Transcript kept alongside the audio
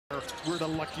we're the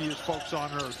luckiest folks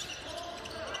on earth.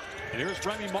 And here's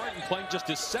Remy Martin playing just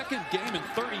his second game in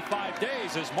 35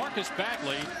 days as Marcus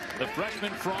Bagley, the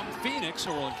freshman from Phoenix,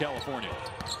 Oakland, California.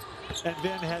 And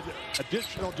then had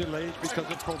additional delays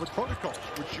because of COVID protocols,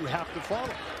 which you have to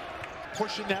follow.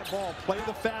 Pushing that ball, play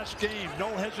the fast game, no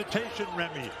hesitation,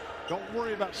 Remy. Don't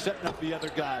worry about setting up the other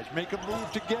guys. Make a move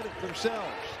to get it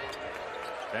themselves.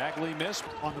 Bagley missed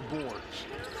on the boards.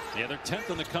 Yeah, they're 10th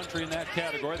in the country in that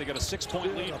category. They got a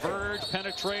 6-point lead. Verge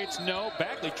penetrates. No.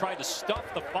 Bagley tried to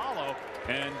stuff the follow,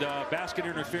 and basket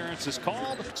interference is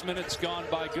called. 6 minutes gone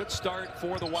by. Good start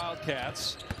for the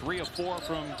Wildcats. 3 of 4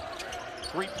 from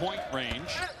three-point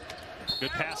range.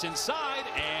 Good pass inside,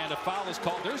 and a foul is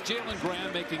called. There's Jalen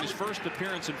Graham making his first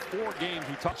appearance in 4 games.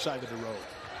 Who touched side of the road.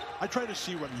 I try to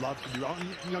see what love can do.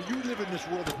 You know, you live in this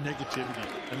world of negativity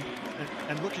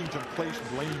and looking to place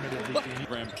blame at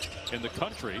everything. In the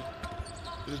country.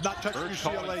 It has not touched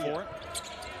UCLA yet.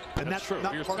 And that's true.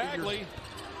 Not Here's part Bagley. Of your,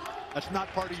 that's not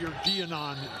part of your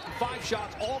DNA. 5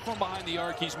 shots, all from behind the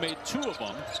arc. He's made 2 of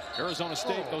them. Arizona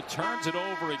State, though, turns it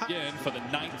over again for the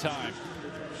 9th time.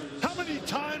 How many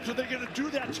times are they going to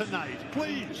do that tonight?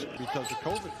 Please. Because of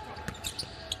COVID.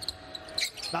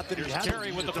 Not that Here's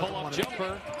Terry with the pull-up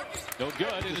jumper. No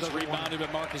good. It is rebounded by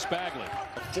Marcus Bagley.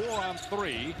 A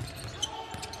 4-on-3.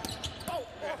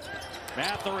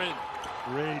 Mathurin.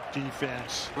 Great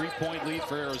defense. 3-point lead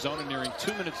for Arizona, nearing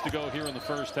 2 minutes to go here in the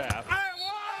first half.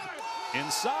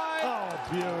 Inside. Oh,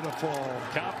 beautiful.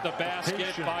 Count the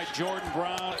basket by Jordan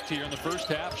Brown here in the first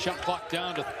half. Shot clock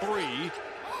down to 3.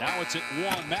 Now it's at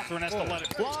 1. Mathurin has to let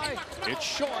it fly. It's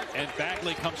short, and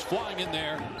Bagley comes flying in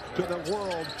there. To the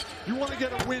world. You want to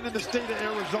get a win in the state of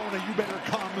Arizona, you better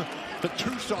come to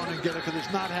Tucson and get it, because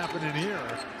it's not happening here.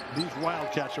 These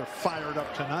Wildcats are fired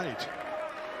up tonight.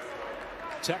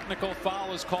 Technical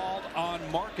foul is called on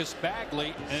Marcus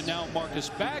Bagley, and now Marcus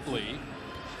Bagley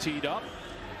teed up,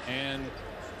 and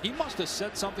he must have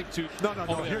said something to... No,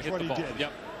 here's what he did.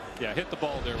 Yep. Yeah, hit the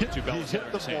ball there with 2 bells. He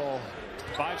hit the ball.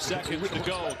 5 seconds to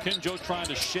go. Kinjo trying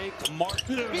to shake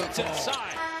Martin. Beats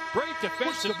inside. Great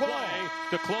defensive play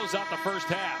to close out the first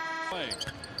half.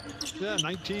 Yeah,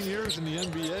 19 years in the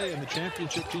NBA and the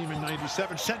championship team in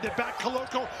 '97. Send it back,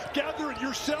 Koloko. Gather it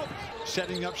yourself.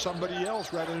 Setting up somebody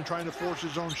else rather than trying to force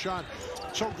his own shot.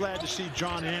 So glad to see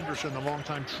John Anderson, the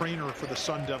longtime trainer for the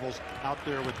Sun Devils, out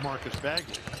there with Marcus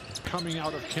Bagley. Coming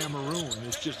out of Cameroon.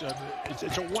 It's just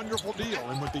it's a wonderful deal.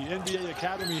 And with the NBA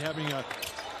Academy having a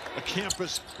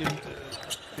campus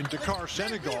in Dakar,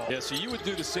 Senegal. Yeah, so you would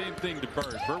do the same thing to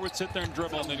Bird. Bird would sit there and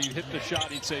dribble, and then he'd hit the shot.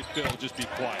 He'd say, Phil, just be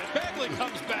quiet. Bagley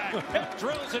comes back and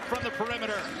drills it from the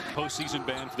perimeter. Postseason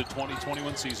ban for the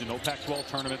 2021 season. No Pac-12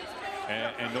 tournament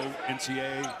and no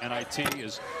NCAA NIT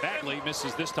as Bagley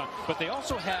misses this time. But they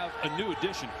also have a new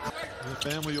addition. The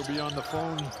family will be on the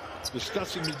phone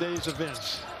discussing the day's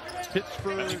events.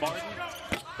 Pittsburgh. Martin,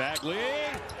 Bagley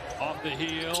off the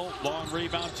heel. Long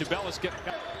rebound to Bellis.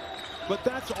 But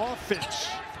that's offense.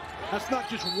 That's not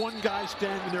just one guy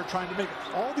standing there trying to make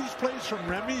it. All these plays from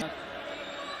Remy.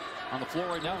 On the floor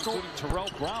right now, including Terrell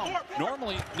Brown,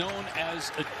 normally known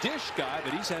as a dish guy,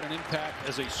 but he's had an impact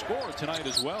as a scorer tonight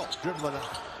as well. Dribbling it.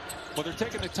 Well, they're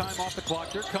taking the time off the clock.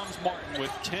 Here comes Martin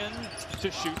with 10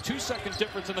 to shoot. 2-second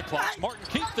difference in the clock. Martin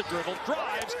keeps the dribble,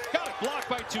 drives, got it blocked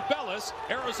by Tubelis.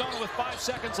 Arizona with 5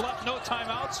 seconds left, no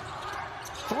timeouts.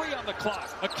 3 on the clock.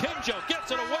 Akinjo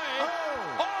gets it away.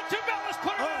 Oh, Tubelis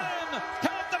put it in.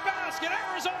 Count the basket.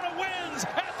 Arizona wins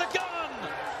at the gun.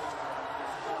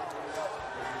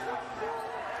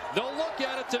 They'll look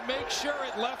at it to make sure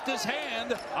it left his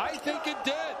hand. I think it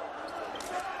did.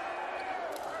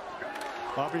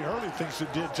 Bobby Hurley thinks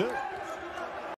it did too.